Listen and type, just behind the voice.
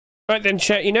Right then,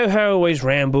 chat, you know how I always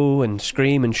ramble and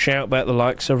scream and shout about the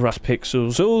likes of Rust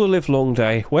Pixels all the live long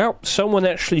day? Well, someone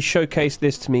actually showcased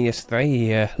this to me yesterday.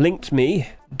 He linked me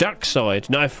DUCKSIDE,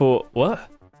 and I thought, what?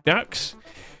 Ducks?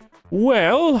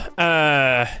 Well,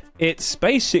 it's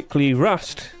basically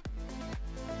Rust,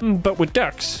 but with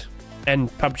ducks. And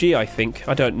PUBG, I think.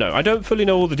 I don't know. I don't fully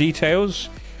know all the details,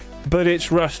 but it's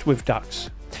Rust with ducks.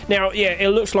 Now, yeah, it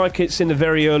looks like it's in the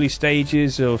very early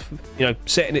stages of, you know,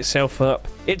 setting itself up.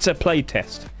 It's a play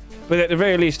test. But at the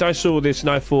very least, I saw this and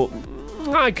I thought,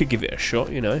 I could give it a shot,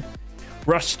 you know.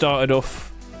 Rust started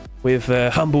off with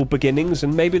humble beginnings,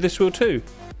 and maybe this will too.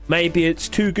 Maybe it's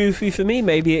too goofy for me,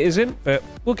 maybe it isn't, but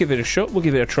we'll give it a shot, we'll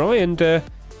give it a try, and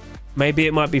maybe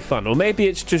it might be fun. Or maybe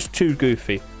it's just too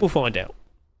goofy. We'll find out.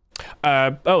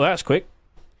 Oh, that's quick.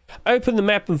 Open the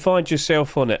map and find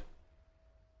yourself on it.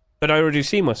 But I already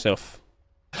see myself.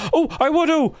 Oh, I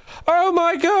waddle! Oh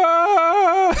my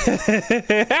god!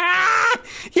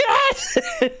 Yes!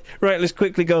 Right, let's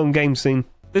quickly go on game scene.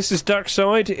 This is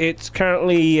DUCKSIDE. It's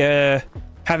currently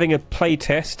having a play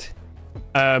test.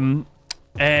 And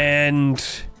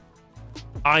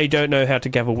I don't know how to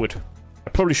gather wood.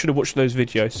 I probably should have watched those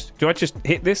videos. Do I just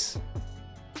hit this?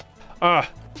 Ah,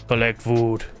 collect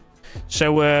wood.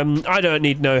 So, I don't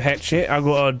need no hatchet. I've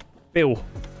got a bill.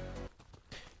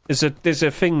 There's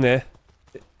a thing there.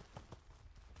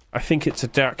 I think it's a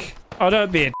duck. Oh, don't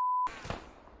be a d***.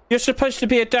 You're supposed to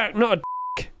be a duck, not a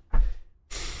d***.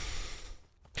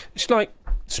 It's like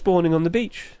spawning on the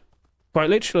beach. Quite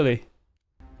literally.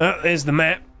 Oh, there's the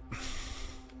map.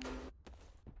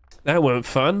 That weren't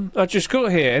fun. I just got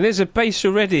here, and there's a base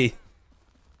already.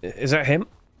 Is that him?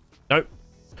 Nope.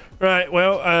 Right,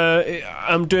 well,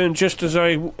 I'm doing just as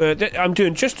I'm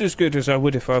doing just as good as I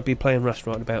would if I'd be playing Rust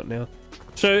right about now.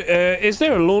 So, is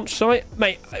there a launch site?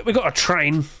 Mate, we got a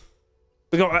train.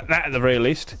 We got that at the very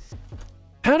least.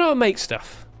 How do I make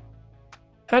stuff?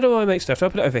 How do I make stuff? Do I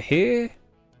put it over here? Do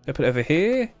I put it over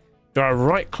here? Do I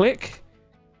right click?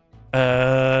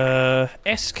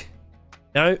 Esc?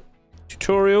 No.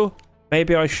 Tutorial?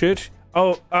 Maybe I should.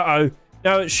 Oh, uh-oh.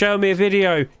 No, it's showing me a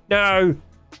video. No.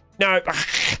 No.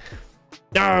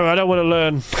 No, I don't want to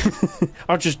learn.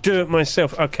 I'll just do it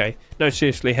myself. Okay. No,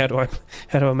 seriously, how do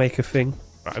I make a thing?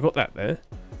 Right, I got that there.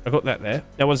 I got that there.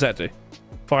 Now, what does that do?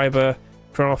 Fiber,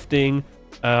 crafting.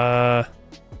 I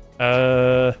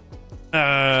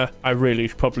really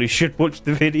probably should watch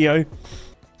the video.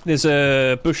 There's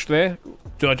a bush there.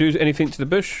 Do I do anything to the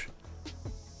bush?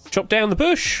 Chop down the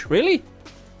bush? Really?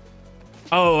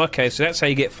 Oh, okay. So that's how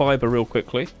you get fiber real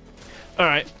quickly. All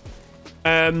right.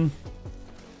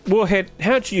 Warhead,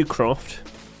 how do you craft?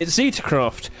 It's Z to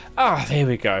craft. Ah, there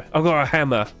we go. I've got a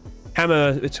hammer.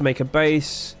 Hammer to make a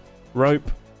base,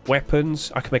 rope,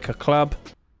 weapons. I can make a club.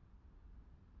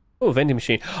 Oh, vending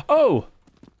machine. Oh,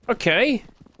 okay.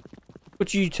 What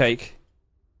do you take?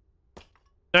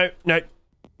 No, no.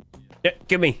 Yeah,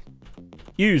 give me.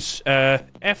 Use.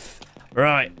 F.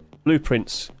 Right.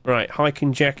 Blueprints. Right.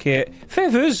 Hiking jacket.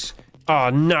 Feathers. Ah,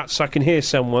 nuts. I can hear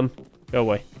someone. Go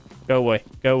away. Go away.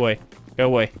 Go away. Go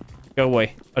away. Go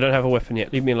away. I don't have a weapon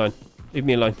yet. Leave me alone. Leave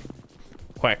me alone.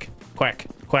 Quack. Quack.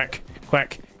 Quack.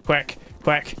 Quack. Quack.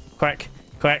 Quack. Quack.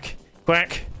 Quack.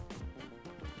 Quack.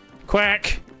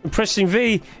 Quack. I'm pressing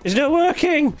V. It's not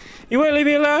working. You won't leave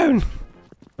me alone.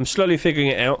 I'm slowly figuring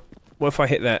it out. What if I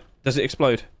hit that? Does it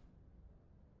explode?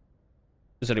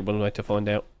 There's only one way to find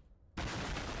out.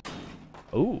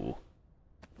 Ooh.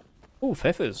 Ooh,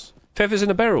 feathers. Feathers in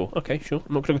a barrel. Okay, sure.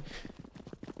 I'm not gonna...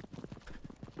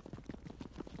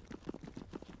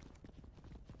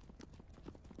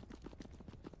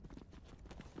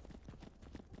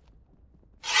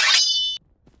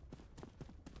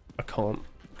 I can't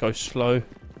go slow.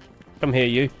 Come here,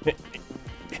 you.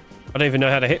 I don't even know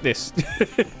how to hit this.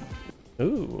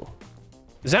 Ooh.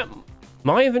 Is that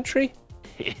my inventory?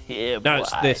 Yeah, no,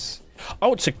 it's this.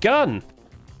 Oh, it's a gun.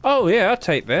 Oh, yeah, I'll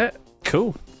take that.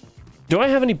 Cool. Do I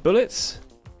have any bullets?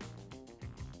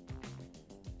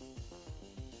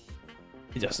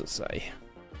 It doesn't say.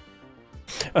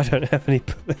 I don't have any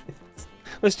bullets.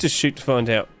 Let's just shoot to find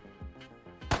out.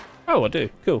 Oh, I do.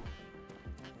 Cool.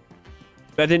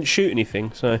 But I didn't shoot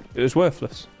anything, so it was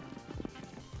worthless.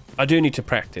 I do need to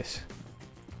practice.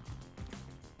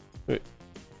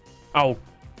 Oh,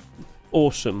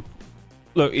 awesome.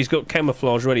 Look, he's got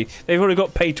camouflage ready. They've already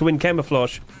got paid to win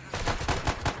camouflage.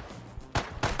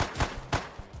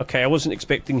 Okay, I wasn't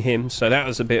expecting him, so that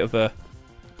was a bit of a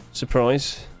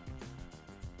surprise.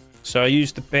 So I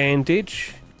used the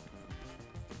bandage.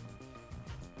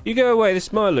 You go away, this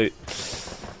is my loot.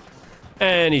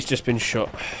 And he's just been shot.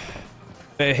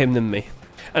 Better him than me.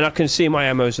 And I can see my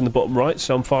ammo's in the bottom right,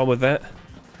 so I'm fine with that.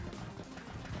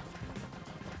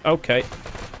 Okay.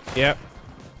 Yep.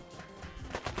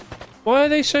 Why are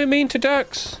they so mean to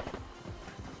ducks?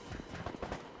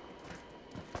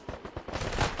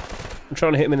 I'm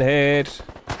trying to hit them in the head.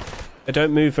 They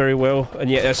don't move very well, and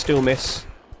yet they still miss.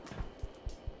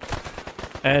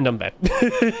 And I'm bad.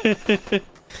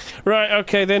 Right,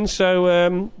 okay then,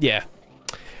 so, yeah.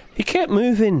 He kept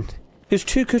moving. He was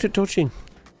too good at dodging.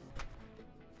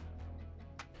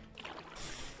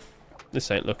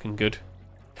 This ain't looking good.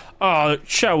 Oh,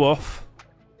 show off.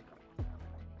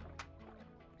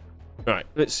 Right,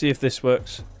 let's see if this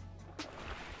works.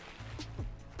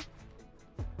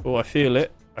 Oh, I feel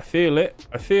it. I feel it.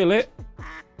 I feel it.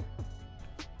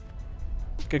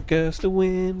 Good gust of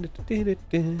wind.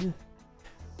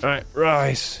 Right,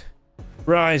 rise.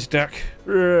 Rise, duck.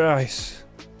 Rise.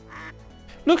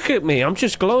 Look at me, I'm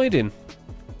just gliding.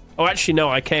 Oh, actually, no,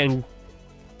 I can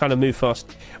kind of move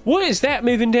fast. What is that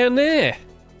moving down there?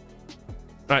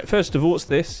 Right, first of all, what's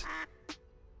this?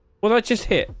 What did I just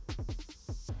hit?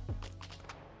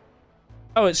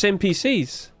 Oh, it's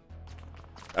NPCs.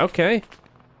 Okay.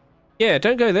 Yeah,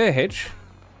 don't go there, Hedge.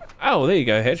 Oh, there you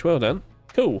go, Hedge. Well done.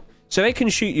 Cool. So they can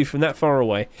shoot you from that far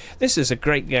away. This is a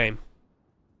great game.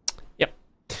 Yep.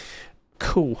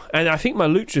 Cool. And I think my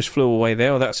loot just flew away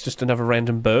there. Oh, that's just another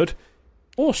random bird.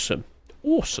 Awesome.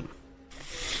 Awesome.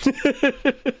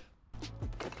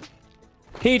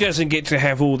 He doesn't get to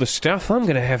have all the stuff. I'm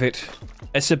going to have it.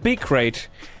 It's a big raid.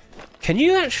 Can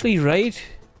you actually raid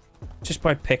just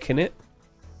by picking it?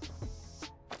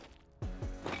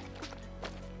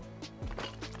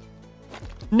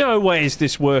 No way is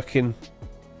this working.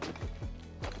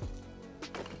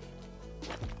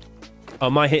 Oh,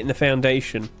 am I hitting the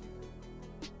foundation?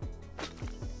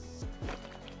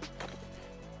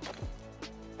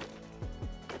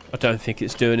 I don't think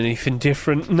it's doing anything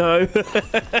different. No.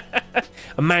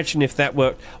 Imagine if that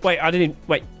worked. Wait, I didn't...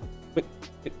 Wait.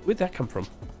 Where'd that come from?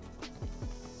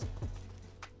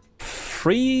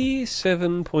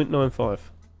 37.95.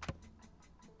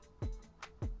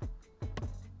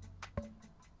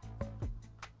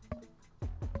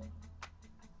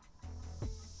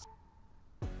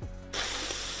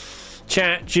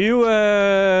 Chat, do you,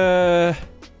 want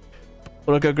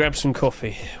to go grab some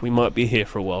coffee? We might be here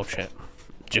for a while, chat.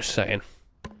 Just saying.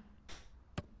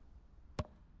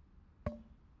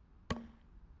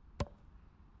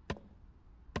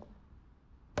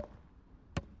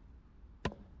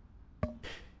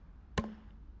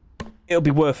 It'll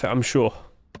be worth it, I'm sure.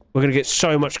 We're gonna get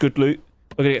so much good loot.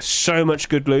 We're gonna get so much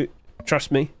good loot.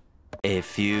 Trust me. A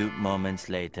few moments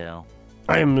later.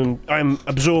 I'm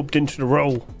absorbed into the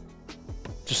role.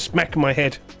 Just smacking my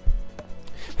head.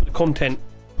 For the content.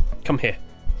 Come here.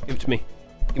 Give it to me.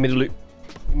 Give me the loot.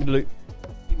 Give me the loot.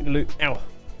 Give me the loot. Ow.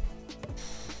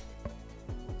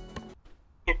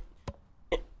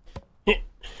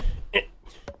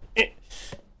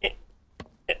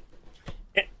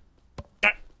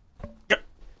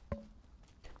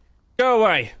 Go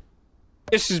away.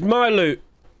 This is my loot.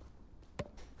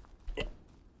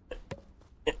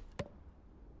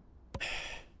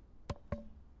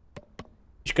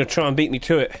 She's gonna try and beat me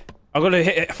to it. I've got to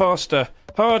hit it faster,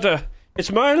 harder.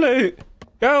 It's my loot.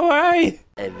 Go away.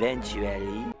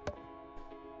 Eventually.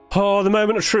 Oh, the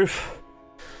moment of truth.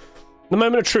 The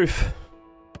moment of truth.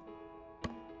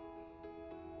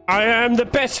 I am the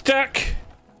best duck.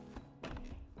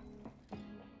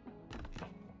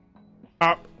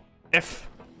 Up. F.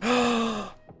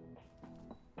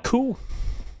 Cool.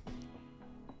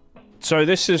 So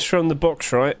this is from the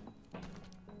box, right?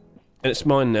 And it's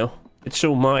mine now. It's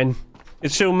all mine.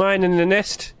 It's all mine in the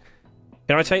nest.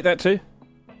 Can I take that too?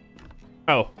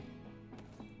 Oh.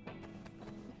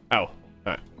 Oh.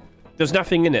 Alright. There's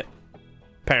nothing in it.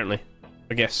 Apparently.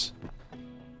 I guess.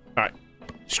 Alright.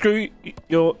 Screw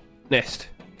your nest.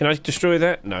 Can I destroy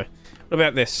that? No. What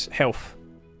about this? Health.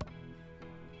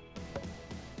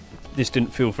 This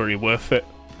didn't feel very worth it.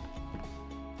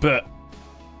 But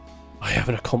I have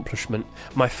an accomplishment.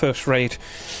 My first raid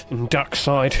in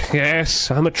DUCKSIDE.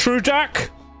 Yes, I'm a true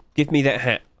duck. Give me that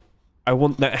hat. I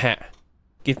want that hat.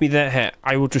 Give me that hat.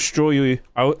 I will destroy you.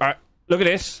 Look at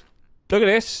this. Look at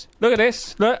this. Look at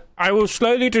this. Look. I will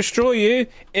slowly destroy you.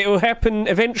 It will happen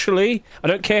eventually. I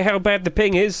don't care how bad the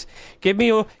ping is. Give me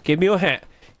your hat.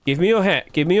 Give me your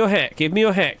hat. Give me your hat. Give me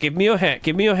your hat. Give me your hat.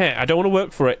 Give me your hat. I don't want to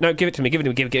work for it. No, give it to me. Give it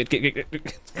to me. Give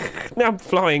it. Now I'm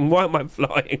flying. Why am I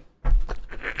flying?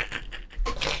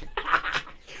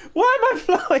 Why am I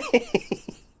flying?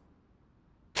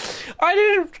 I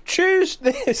didn't choose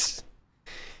this.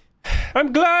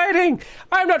 I'm gliding.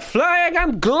 I'm not flying.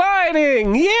 I'm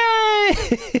gliding. Yay!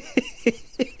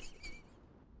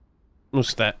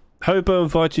 What's that? Hobo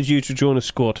invited you to join a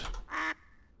squad.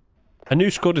 A new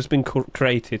squad has been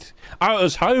created. Oh, it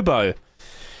was Hobo.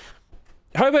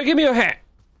 Hobo, give me your hat.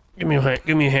 Give me your hat.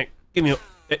 Give me your hat. Give me your...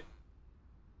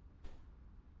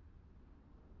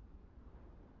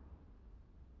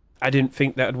 I didn't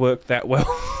think that would work that well.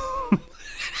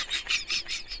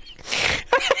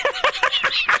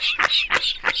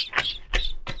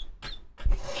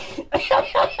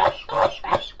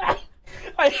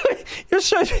 You're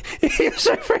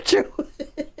so fragile.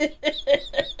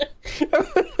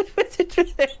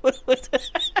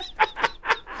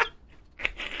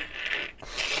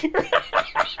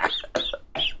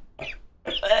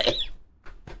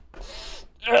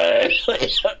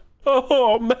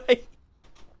 Oh, mate.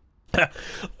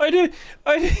 I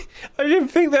didn't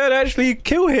think that would actually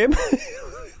kill him.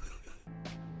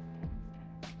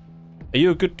 Are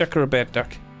you a good duck or a bad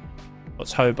duck?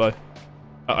 What's Hobo?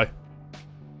 Uh-oh. Are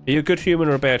you a good human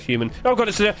or a bad human? Oh god,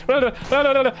 it's there.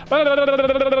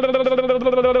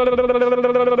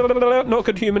 Not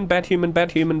good human, bad human,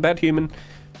 bad human, bad human.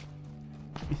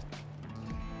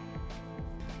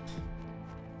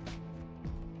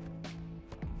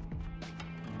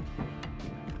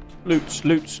 Loots,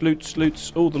 loots, loots,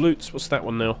 loots. All the loots. What's that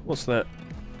one now? What's that?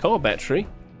 Car battery?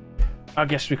 I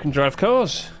guess we can drive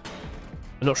cars.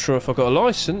 I'm not sure if I've got a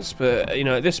license, but, you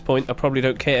know, at this point, I probably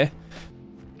don't care.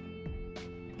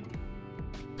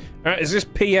 Alright, is this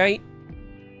P8?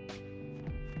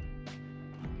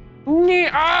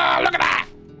 Ah, look at that!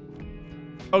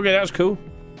 Okay, that was cool.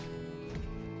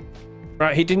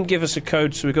 Right, he didn't give us a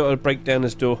code, so we got to break down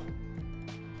his door.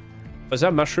 Is that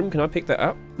a mushroom? Can I pick that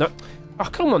up? No. Oh,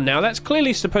 come on now. That's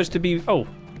clearly supposed to be... Oh.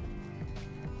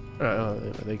 Oh,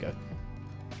 there you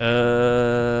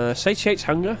go. Satiates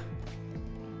hunger.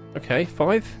 Okay,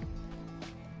 5.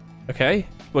 Okay.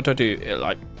 What do I do?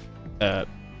 Like...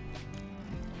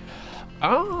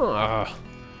 Ah.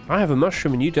 I have a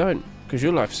mushroom and you don't. Because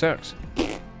your life sucks.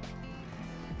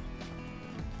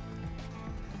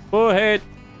 Forehead.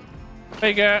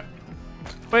 Wake up.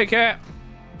 Wake up.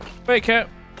 Wake up.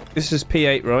 This is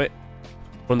P8, right?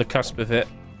 We're on the cusp of it.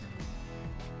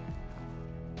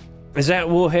 Is that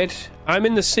Warhead? I'm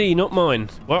in the sea, not mine.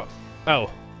 What?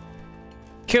 Oh.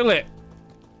 Kill it.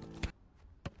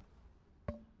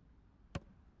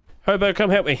 Hobo, come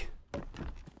help me.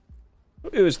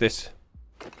 Who is this?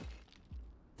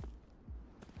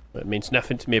 That means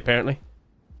nothing to me, apparently.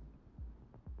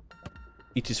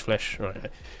 Eat his flesh. Right.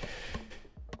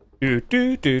 I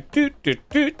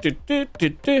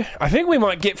think we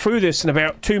might get through this in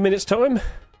about 2 minutes' time.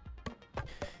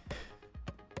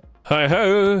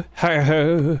 Hi-ho,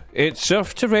 hi-ho, it's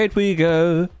off to raid we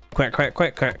go. Quack, quack,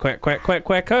 quack, quack, quack, quack, quack,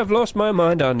 quack, I've lost my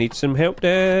mind, I need some help,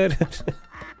 Dad.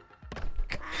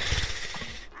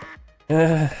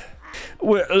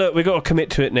 Look, we got to commit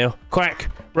to it now. Quack,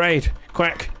 raid,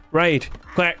 quack, raid,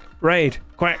 quack, raid,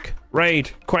 quack,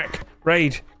 raid, quack,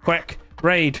 raid, quack,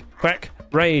 raid, quack,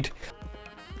 raid.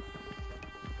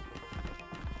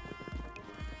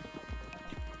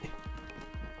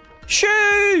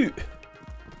 Shoot!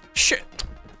 Shit!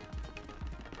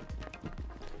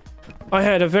 I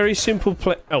had a very simple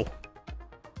play. Oh.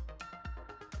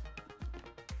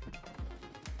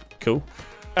 Cool.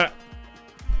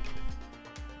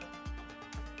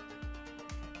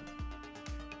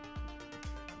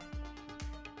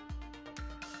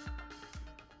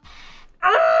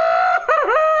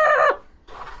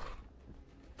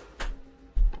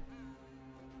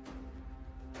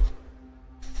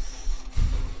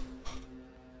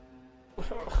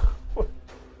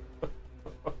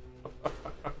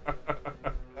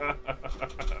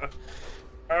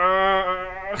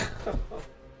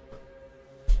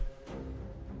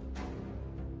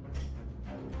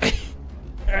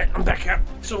 Alright, I'm back up,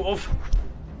 sort of.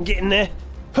 I'm getting there.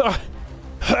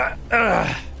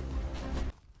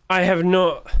 I have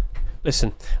not...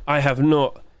 Listen, I have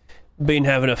not been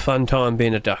having a fun time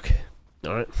being a duck.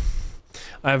 Alright?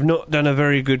 I have not done a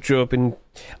very good job in...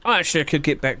 Actually, I could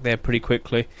get back there pretty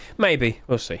quickly. Maybe.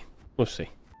 We'll see. We'll see.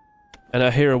 And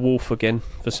I hear a wolf again,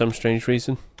 for some strange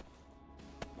reason.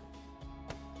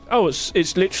 Oh,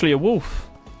 it's literally a wolf.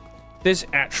 There's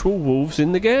actual wolves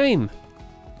in the game.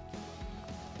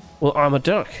 Well, I'm a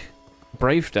duck.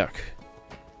 Brave duck.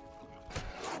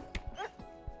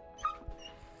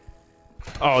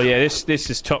 Oh yeah, this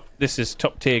is top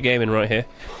tier gaming right here.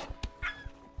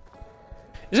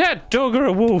 Is that a dog or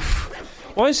a wolf?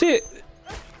 Why is it?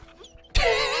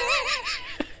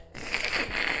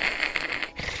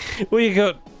 Well, you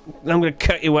got... I'm gonna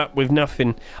cut you up with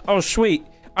nothing. Oh sweet,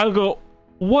 I've got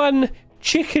 1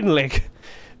 chicken leg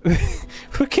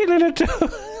for killing a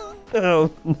dog.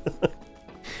 Oh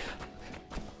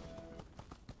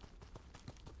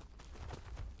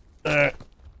no.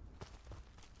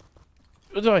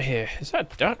 What did I hear? Is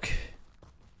that a duck?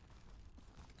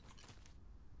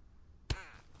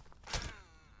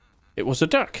 It was a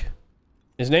duck.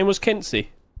 His name was Kenzie.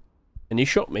 And he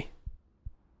shot me.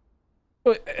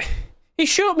 He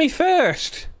shot me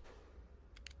first!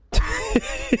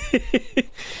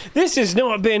 This has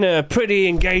not been a pretty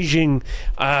engaging,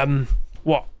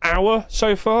 hour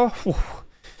so far?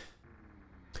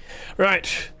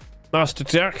 Right, Master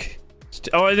Duck.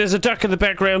 Oh, there's a duck in the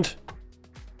background.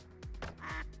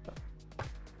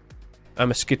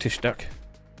 I'm a skittish duck.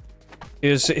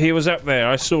 He was up there,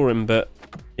 I saw him, but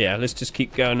yeah, let's just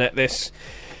keep going at this.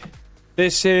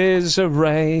 This is a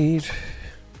raid.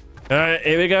 Alright,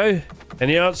 here we go. And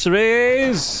the answer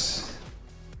is...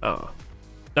 Oh.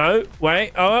 No,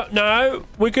 wait. Oh, no.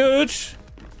 We're good.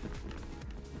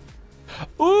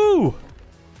 Ooh.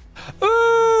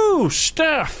 Ooh,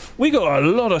 stuff. We got a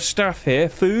lot of stuff here.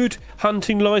 Food,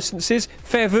 hunting licenses,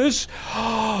 feathers.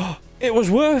 Oh, it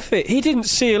was worth it. He didn't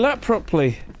seal up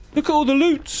properly. Look at all the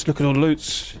loots. Look at all the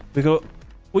loots.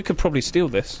 We could probably steal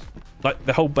this. Like,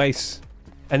 the whole base.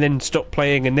 And then stop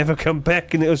playing and never come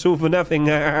back and it was all for nothing.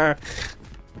 Look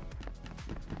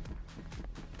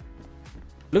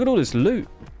at all this loot.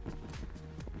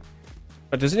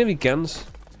 Oh, does it have any guns?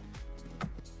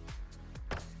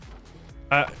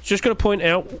 Just going to point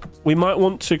out, we might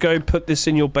want to go put this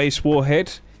in your base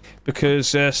warhead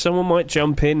because someone might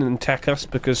jump in and attack us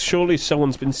because surely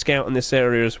someone's been scouting this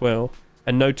area as well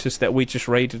and noticed that we just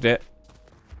raided it.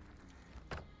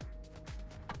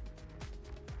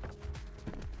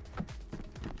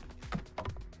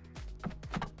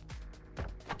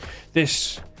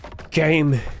 This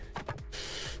game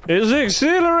is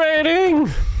exhilarating!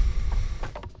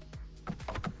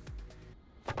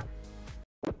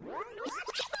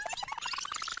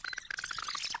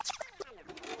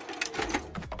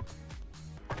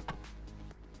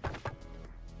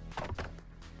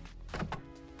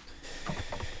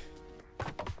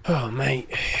 Oh, mate.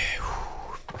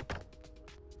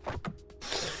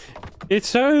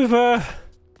 It's over.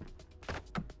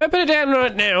 I put it down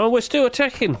right now. We're still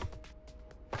attacking.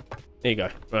 There you go.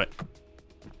 Right.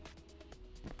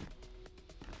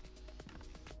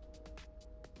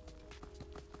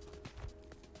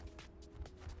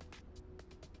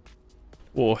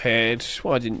 Warhead,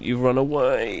 why didn't you run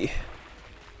away?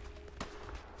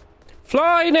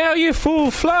 Fly now, you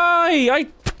fool! Fly! I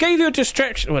gave you a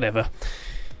distraction. Whatever.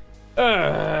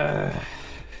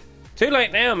 Too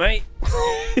late now, mate.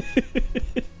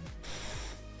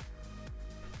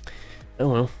 Oh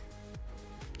well.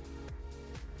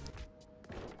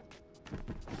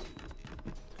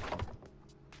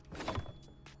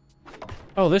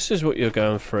 Oh, this is what you're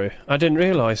going through. I didn't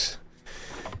realise.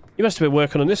 You must have been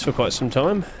working on this for quite some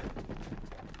time.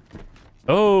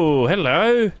 Oh,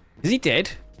 hello. Is he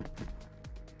dead?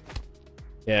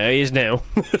 Yeah, he is now.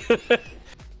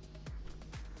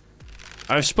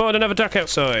 I've spotted another duck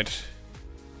outside.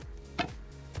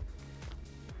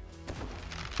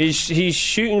 He's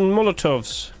shooting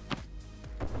Molotovs.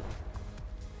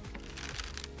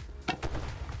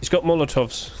 He's got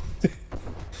Molotovs.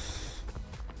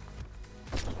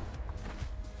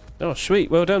 Oh, sweet.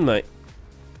 Well done, mate.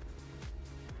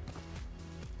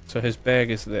 So his bag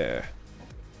is there.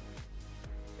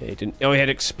 Yeah, he didn't. Oh, he had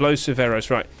explosive arrows.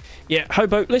 Right. Yeah,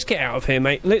 Hobo, let's get out of here,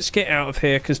 mate. Let's get out of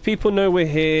here, because people know we're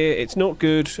here. It's not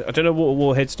good. I don't know what a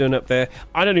Warhead's doing up there.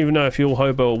 I don't even know if you're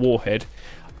Hobo or Warhead.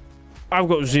 I've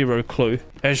got zero clue.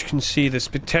 As you can see, the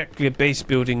spectacular base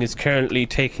building is currently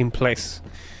taking place.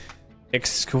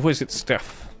 Exquisite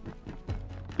stuff.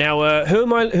 Now, who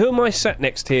am I sat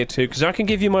next here to? Because I can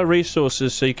give you my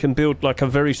resources so you can build like a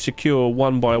very secure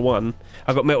one by one.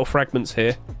 I've got metal fragments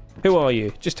here. Who are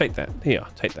you? Just take that. Here,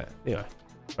 take that. Here.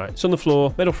 Right, it's on the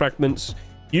floor. Metal fragments.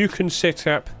 You can set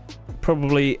up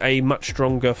probably a much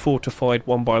stronger fortified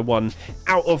one by one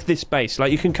out of this base.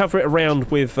 Like, you can cover it around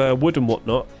with wood and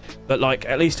whatnot, but like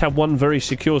at least have one very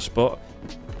secure spot.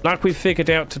 Like we've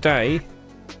figured out today.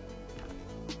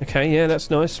 Okay, yeah, that's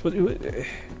nice.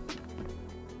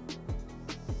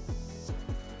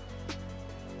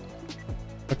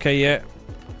 Okay, yeah.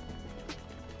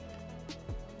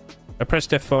 I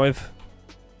pressed F5.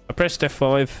 I pressed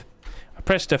F5. I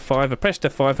pressed F5. I pressed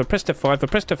F5. I pressed F5. I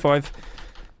pressed F5.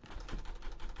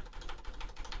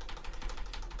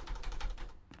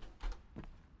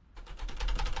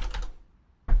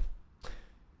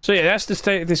 So yeah, that's the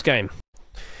state of this game.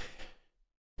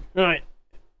 Right.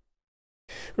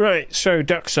 Right, so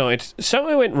DUCKSIDE.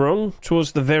 Something went wrong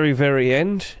towards the very, very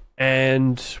end.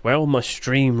 And, well, my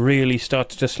stream really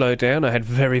started to slow down. I had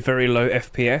very, very low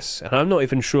FPS, and I'm not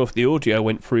even sure if the audio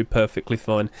went through perfectly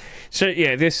fine. So,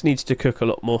 yeah, this needs to cook a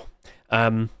lot more.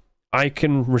 I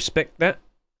can respect that.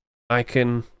 I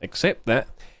can accept that.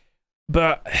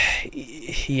 But,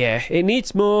 yeah, it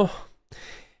needs more.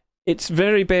 It's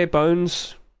very bare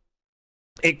bones.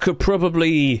 It could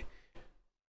probably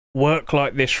work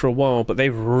like this for a while, but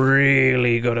they've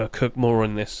really got to cook more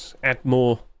on this. Add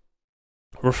more.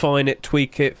 Refine it,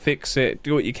 tweak it, fix it,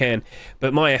 do what you can.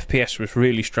 But my FPS was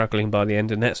really struggling by the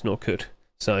end, and that's not good.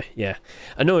 So, yeah.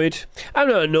 Annoyed. I'm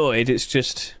not annoyed, it's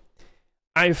just...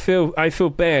 I feel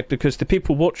bad because the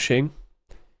people watching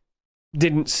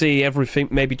didn't see everything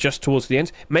maybe just towards the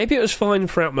end. Maybe it was fine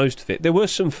throughout most of it. There were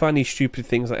some funny, stupid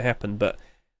things that happened, but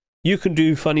you can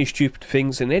do funny, stupid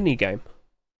things in any game.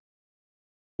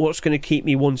 What's going to keep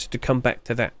me wanting to come back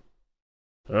to that?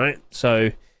 Alright,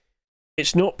 so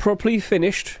it's not properly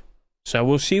finished, so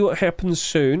we'll see what happens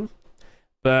soon,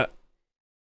 but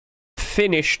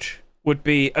finished would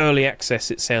be early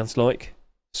access, it sounds like.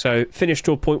 So finished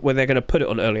to a point where they're going to put it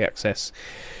on early access.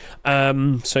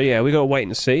 So yeah, we got to wait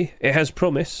and see. It has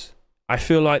promise. I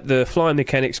feel like the flying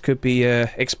mechanics could be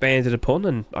expanded upon,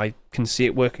 and I can see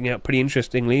it working out pretty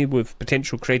interestingly with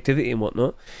potential creativity and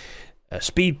whatnot.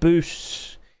 Speed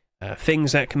boosts,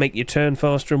 things that can make you turn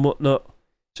faster and whatnot.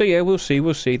 So yeah, we'll see.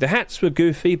 The hats were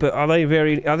goofy, but are they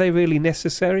really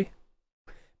necessary?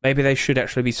 Maybe they should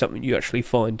actually be something you actually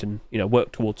find and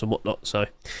work towards and whatnot. So.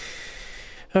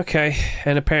 Okay,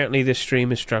 and apparently this stream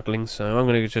is struggling, so I'm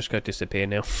going to just go disappear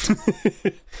now.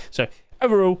 So,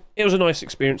 overall, it was a nice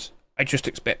experience. I just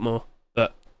expect more,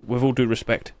 but with all due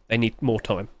respect, they need more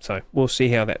time. So, we'll see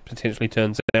how that potentially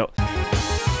turns out.